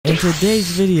today's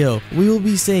video, we will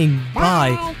be saying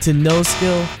bye to no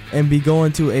skill and be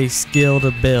going to a skilled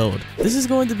build. This is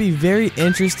going to be very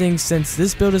interesting since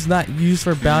this build is not used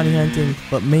for bounty hunting,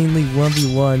 but mainly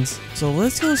 1v1s. So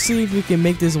let's go see if we can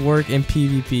make this work in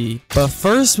PvP. But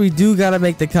first, we do gotta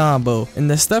make the combo.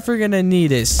 And the stuff we're gonna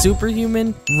need is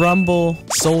Superhuman, Rumble,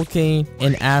 Soul Cane,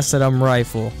 and Acidum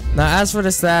Rifle. Now, as for the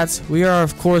stats, we are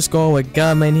of course going with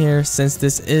Gunman here since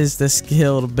this is the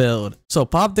skilled build. So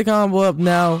pop the combo up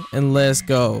now and let's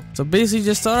go. So basically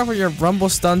just start off with your Rumble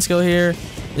stun skill here.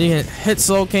 You can hit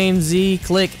Soul Cane, Z,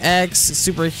 click X,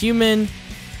 Superhuman.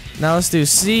 Now let's do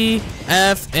C,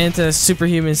 F, into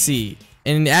Superhuman C.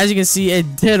 And as you can see,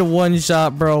 it did one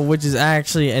shot, bro, which is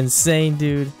actually insane,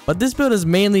 dude. But this build is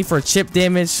mainly for chip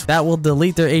damage that will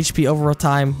delete their HP over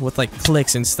time with like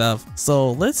clicks and stuff.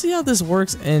 So let's see how this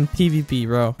works in PvP,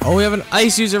 bro. Oh, we have an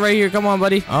ice user right here. Come on,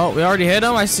 buddy. Oh, we already hit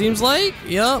him, it seems like.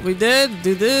 Yup, we did.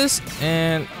 Do this.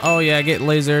 And oh yeah, get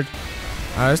lasered.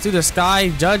 Alright, let's do the Sky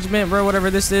Judgment, bro, whatever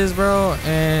this is, bro.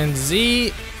 And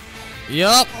Z.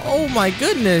 Yup. Oh my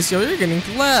goodness. Yo, you're getting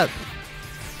clapped.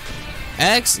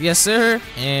 X, yes sir.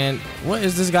 And what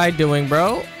is this guy doing,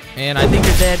 bro? And I think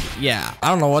you're dead. Yeah, I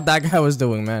don't know what that guy was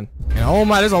doing, man. And oh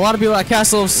my, there's a lot of people at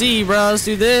Castle of C, bro. Let's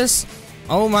do this.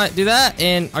 Oh my, do that.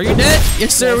 And are you dead?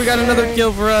 Yes sir, we got another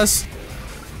kill for us.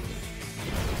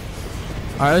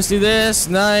 Alright, let's do this.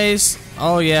 Nice.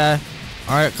 Oh yeah.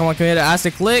 Alright, come on, can we hit an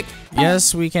acid click?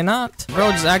 Yes, we cannot.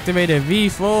 Bro just activated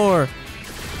V4.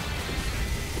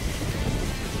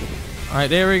 Alright,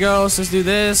 there we go. So let's do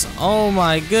this. Oh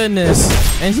my goodness.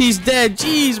 And he's dead.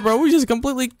 Jeez, bro. We just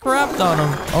completely crapped on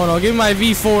him. Oh no, give me my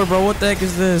V4, bro. What the heck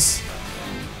is this?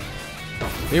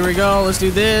 Here we go. Let's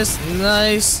do this.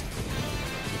 Nice.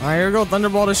 Alright, here we go.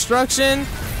 Thunderball Destruction.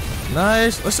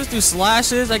 Nice. Let's just do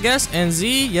slashes, I guess. And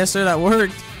Z. Yes, sir. That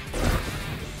worked.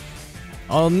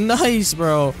 Oh, nice,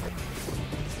 bro.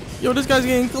 Yo, this guy's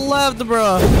getting clapped,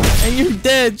 bro. And you're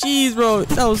dead. Jeez, bro.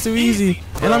 That was too easy.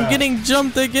 And I'm getting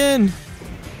jumped again.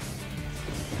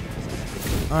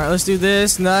 Alright, let's do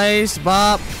this. Nice.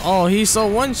 Bop. Oh, he's so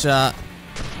one shot.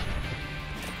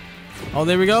 Oh,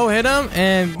 there we go. Hit him.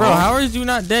 And, bro, how are you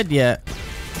not dead yet?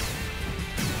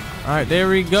 Alright, there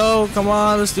we go. Come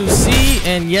on. Let's do C.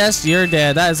 And yes, you're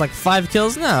dead. That is like 5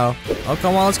 kills now. Oh,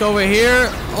 come on. Let's go over here.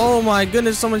 Oh, my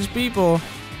goodness. So much people.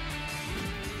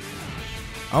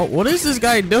 Oh, what is this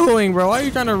guy doing, bro? Why are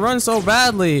you trying to run so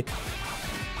badly?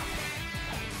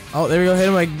 Oh, there we go. Hit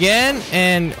him again.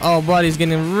 And, oh, buddy's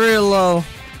getting real low.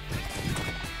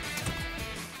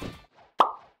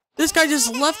 This guy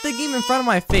just left the game in front of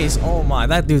my face. Oh, my.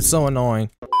 That dude's so annoying.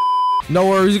 No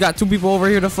worries. You got 2 people over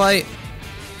here to fight.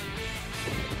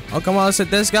 Oh, come on. Let's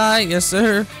hit this guy. Yes,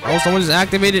 sir. Oh, someone just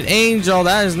activated Angel.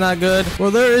 That is not good.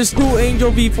 Well, there is 2 Angel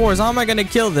V4s. How am I going to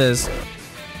kill this?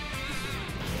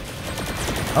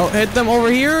 Oh, hit them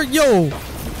over here. Yo.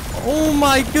 Oh,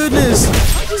 my goodness.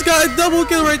 I just got a double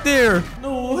kill right there.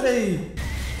 No way.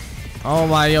 Oh,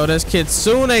 my. Yo, this kid's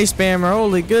Sune spammer.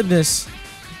 Holy goodness.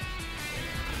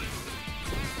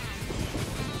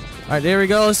 All right, there we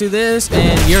go. Let's do this.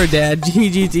 And you're dead.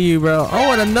 GG to you, bro.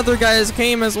 Oh, and another guy just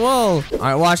came as well. All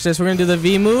right, watch this. We're going to do the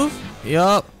V move.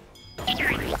 Yup. All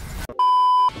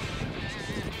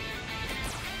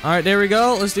right, there we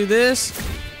go. Let's do this.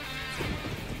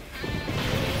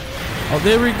 Oh,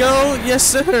 there we go. Yes,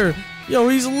 sir. Yo,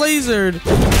 he's lasered.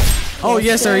 Oh,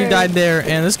 yes, sir. He died there.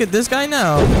 And let's get this guy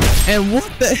now. And what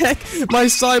the heck? My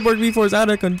Cyborg V4 is out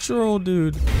of control,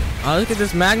 dude. Let's get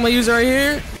this Magma user right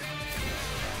here.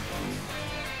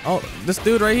 Oh, this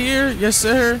dude right here. Yes,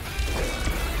 sir.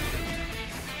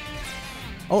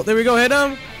 Oh, there we go. Hit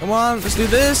him. Come on. Let's do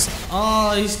this.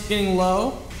 Oh, he's getting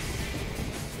low.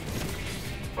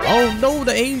 Oh, no.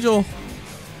 The Angel.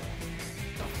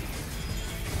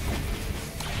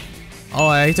 Oh,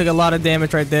 yeah, he took a lot of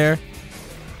damage right there.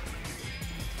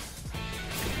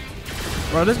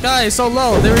 Bro, this guy is so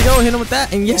low. There we go. Hit him with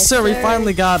that. And yes, sir, we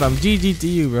finally got him. GG to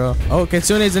you, bro. Oh,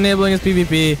 Kitsune's enabling his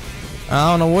PvP. I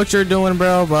don't know what you're doing,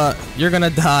 bro, but you're going to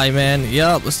die, man.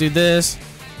 Yup, let's do this.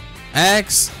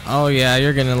 X. Oh, yeah,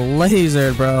 you're getting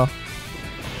lasered, bro.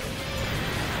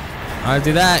 Alright,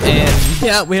 do that. And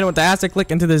yeah, we hit him with the acid click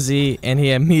into the Z, and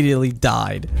he immediately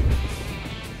died.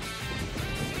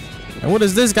 And what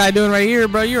is this guy doing right here,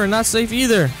 bro? You are not safe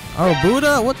either. Oh,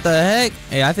 Buddha? What the heck?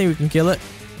 Hey, I think we can kill it.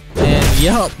 And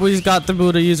yup, we just got the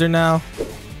Buddha user now.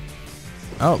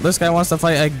 Oh, this guy wants to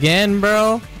fight again,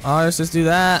 bro. Oh, let's just do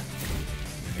that.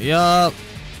 Yup.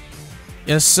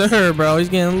 Yes, sir, bro. He's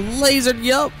getting lasered.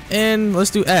 Yup. And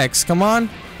let's do X. Come on.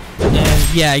 And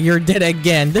Yeah, you're dead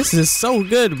again. This is so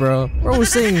good, bro. Bro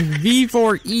was saying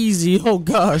V4 easy. Oh,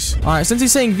 gosh. All right, since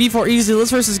he's saying V4 easy,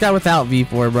 let's versus this guy without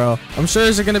V4, bro. I'm sure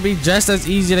it's going to be just as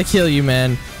easy to kill you,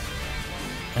 man.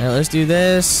 All right, let's do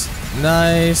this.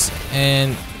 Nice.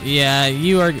 And yeah,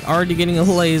 you are already getting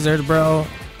lasered, bro.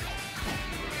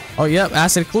 Oh, yep.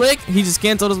 Acid click. He just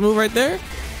canceled his move right there.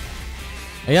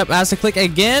 Yep. Acid click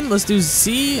again. Let's do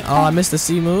C. Oh, I missed the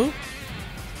C move.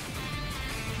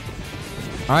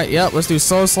 Alright, yep, let's do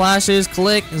soul slashes,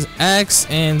 click, X,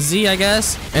 and Z, I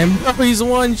guess. And bro, he's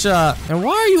one shot. And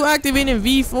why are you activating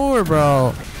V4,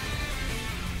 bro?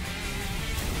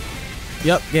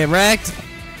 Yep, get wrecked.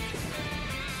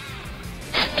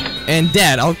 And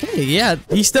dead. Okay, yeah,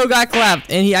 he still got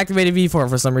clapped, and he activated V4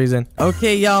 for some reason.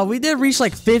 Okay, y'all, we did reach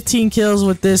like 15 kills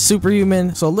with this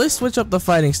superhuman, so let's switch up the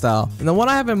fighting style. And the one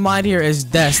I have in mind here is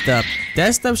Death Step.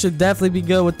 Death Step should definitely be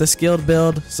good with the skilled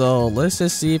build, so let's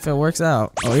just see if it works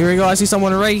out. Oh, here we go. I see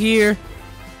someone right here.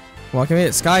 Well, can we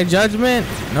hit Sky Judgment?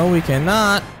 No, we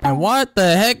cannot. And what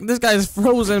the heck? This guy's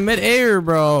frozen mid-air,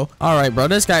 bro. All right, bro,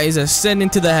 this guy is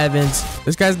ascending to the heavens.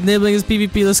 This guy's nibbling his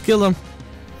PvP. Let's kill him.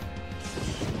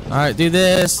 All right, do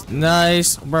this.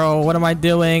 Nice, bro. What am I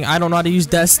doing? I don't know how to use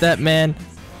Death Step, man.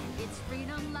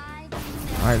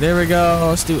 All right, there we go.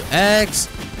 Let's do X.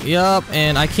 Yup,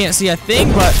 and I can't see a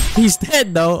thing, but he's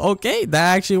dead, though. Okay,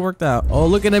 that actually worked out. Oh,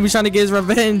 look at him. He's trying to get his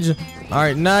revenge. All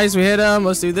right, nice. We hit him.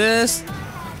 Let's do this.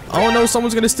 Oh, no.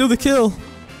 Someone's going to steal the kill.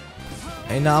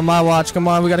 Hey, not on my watch. Come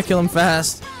on. We got to kill him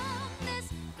fast.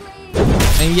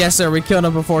 And yes, sir. We killed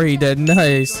him before he did.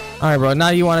 Nice. All right, bro. Now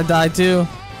you want to die, too?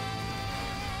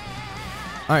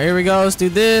 All right, here we go. Let's do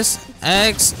this.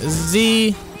 X,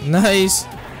 Z. Nice.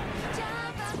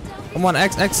 Come on,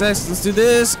 X, X, X. Let's do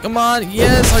this. Come on.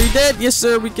 Yes. Are you dead? Yes,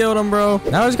 sir. We killed him, bro.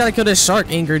 Now we just got to kill this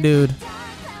shark anchor dude.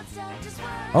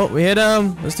 Oh, we hit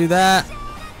him. Let's do that.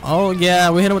 Oh, yeah.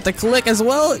 We hit him with the click as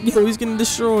well. Yo, he's getting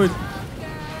destroyed.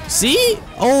 C?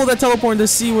 Oh, that teleport to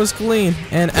C was clean.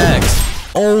 And X.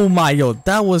 Oh my, yo,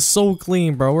 that was so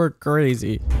clean, bro. We're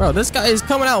crazy. Bro, this guy is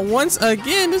coming out once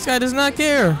again. This guy does not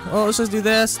care. Oh, let's just do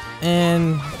this.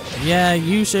 And yeah,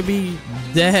 you should be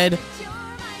dead.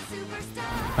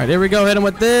 All right, there we go. Hit him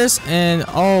with this. And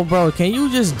oh, bro, can you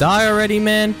just die already,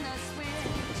 man?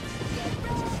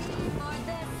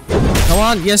 Come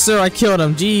on. Yes, sir. I killed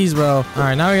him. Jeez, bro. All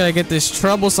right, now we gotta get this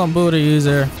troublesome Buddha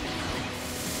user.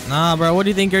 Nah, bro, what do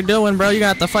you think you're doing, bro? You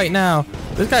got to fight now.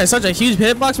 This guy is such a huge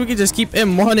hitbox, we could just keep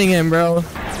M1ing him, bro.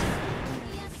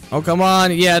 Oh, come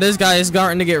on. Yeah, this guy is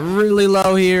starting to get really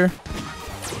low here.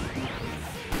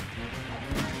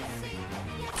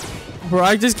 Bro,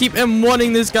 I just keep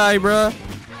M1ing this guy, bro.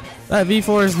 That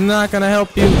V4 is not going to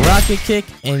help you. Rocket kick,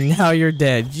 and now you're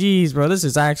dead. Jeez, bro, this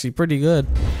is actually pretty good.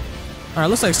 All right,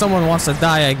 looks like someone wants to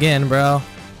die again, bro. All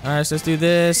right, so let's do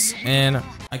this. And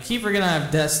I keep forgetting I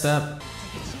have Death Step.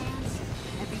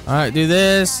 All right, do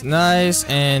this. Nice.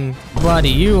 And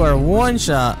buddy, you are one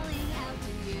shot.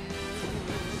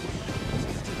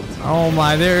 Oh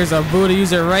my, there's a Buddha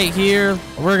user right here.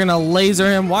 We're gonna laser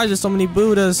him. Why is there so many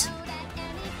Buddhas?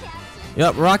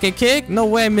 Yup, rocket kick. No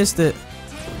way I missed it.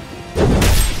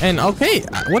 And okay,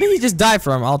 what did he just die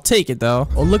from? I'll take it though.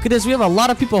 Oh, look at this. We have a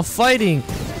lot of people fighting.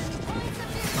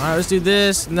 All right, let's do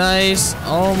this. Nice.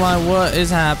 Oh my, what is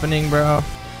happening, bro?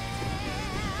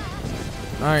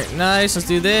 Alright, nice. Let's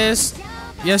do this.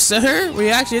 Yes, sir. We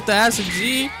actually hit the acid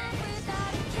G.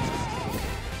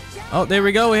 Oh, there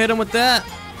we go. We hit him with that.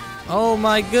 Oh,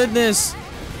 my goodness.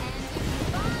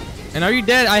 And are you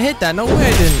dead? I hit that. No way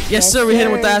I didn't. Yes, sir. We hit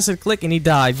him with the acid click and he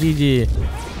died. GG.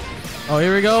 Oh,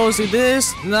 here we go. Let's do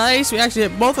this. Nice. We actually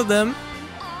hit both of them.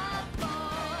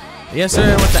 Yes,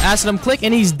 sir. With the acid click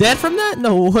and he's dead from that?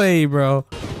 No way, bro.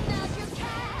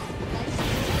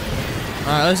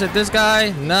 Alright, let's hit this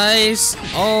guy. Nice.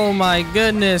 Oh my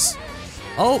goodness.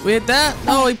 Oh, we hit that.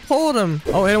 Oh, he pulled him.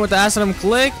 Oh, hit him with the acid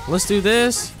click. Let's do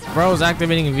this. Bro's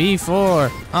activating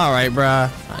V4. Alright,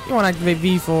 bruh. You want to activate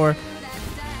V4?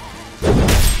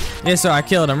 Yes, sir. I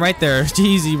killed him right there.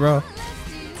 Easy, bro.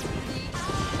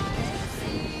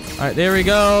 Alright, there we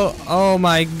go. Oh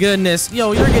my goodness.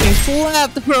 Yo, you're getting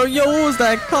slapped, bro. Yo, what was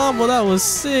that combo? That was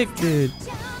sick, dude.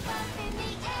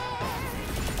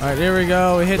 Alright, there we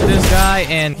go. We hit this guy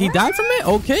and he died from it?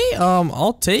 Okay,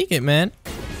 I'll take it, man.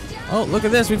 Oh, look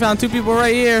at this. We found two people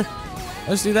right here.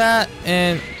 Let's do that.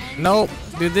 And nope.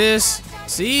 Do this.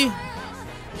 See?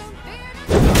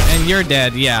 And you're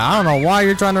dead. Yeah, I don't know why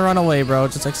you're trying to run away, bro.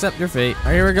 Just accept your fate.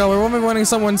 Alright, here we go. We're winning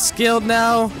someone skilled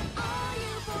now.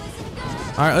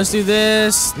 Alright, let's do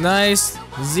this. Nice.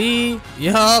 Z.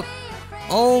 Yup.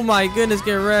 Oh my goodness,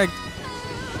 get wrecked.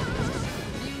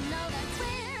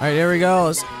 Alright, there we go.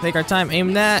 Let's take our time,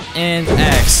 aim that, and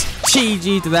X.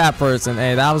 GG to that person.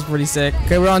 Hey, that was pretty sick.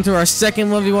 Okay, we're on to our second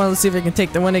 1v1. Let's see if we can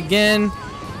take the win again.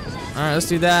 Alright, let's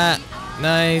do that.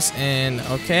 Nice, and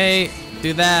okay.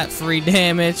 Do that. Free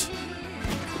damage.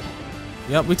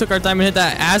 Yep, we took our time and hit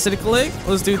that acid click.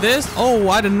 Let's do this. Oh,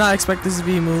 I did not expect this to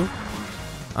be a move.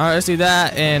 Alright, let's do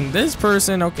that. And this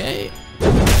person, okay.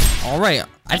 Alright,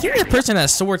 I think this person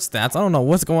has sword stats. I don't know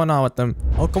what's going on with them.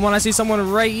 Oh, come on, I see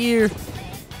someone right here.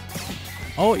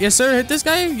 Oh, yes, sir. Hit this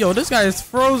guy. Yo, this guy is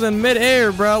frozen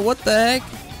mid-air, bro. What the heck?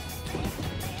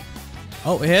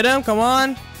 Oh, hit him. Come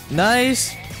on.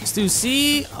 Nice. Let's do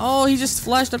C. Oh, he just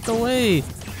flashed up the way.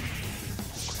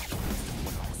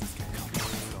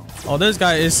 Oh, this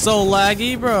guy is so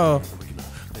laggy, bro.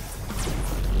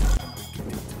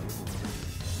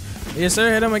 Yes,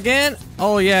 sir. Hit him again.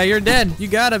 Oh, yeah, you're dead. You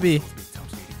gotta be.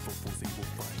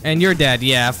 And you're dead.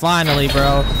 Yeah, finally,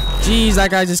 bro. Jeez, that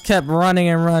guy just kept running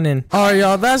and running. Alright,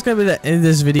 y'all, that's gonna be the end of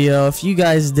this video. If you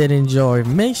guys did enjoy,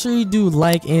 make sure you do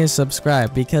like and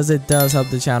subscribe because it does help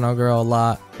the channel grow a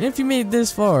lot. And if you made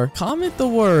this far, comment the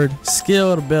word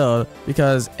skilled build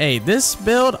because, hey, this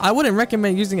build, I wouldn't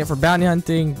recommend using it for bounty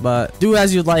hunting, but do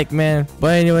as you like, man.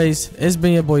 But anyways, it's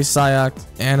been your boy Sayak,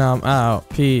 and I'm out.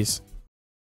 Peace.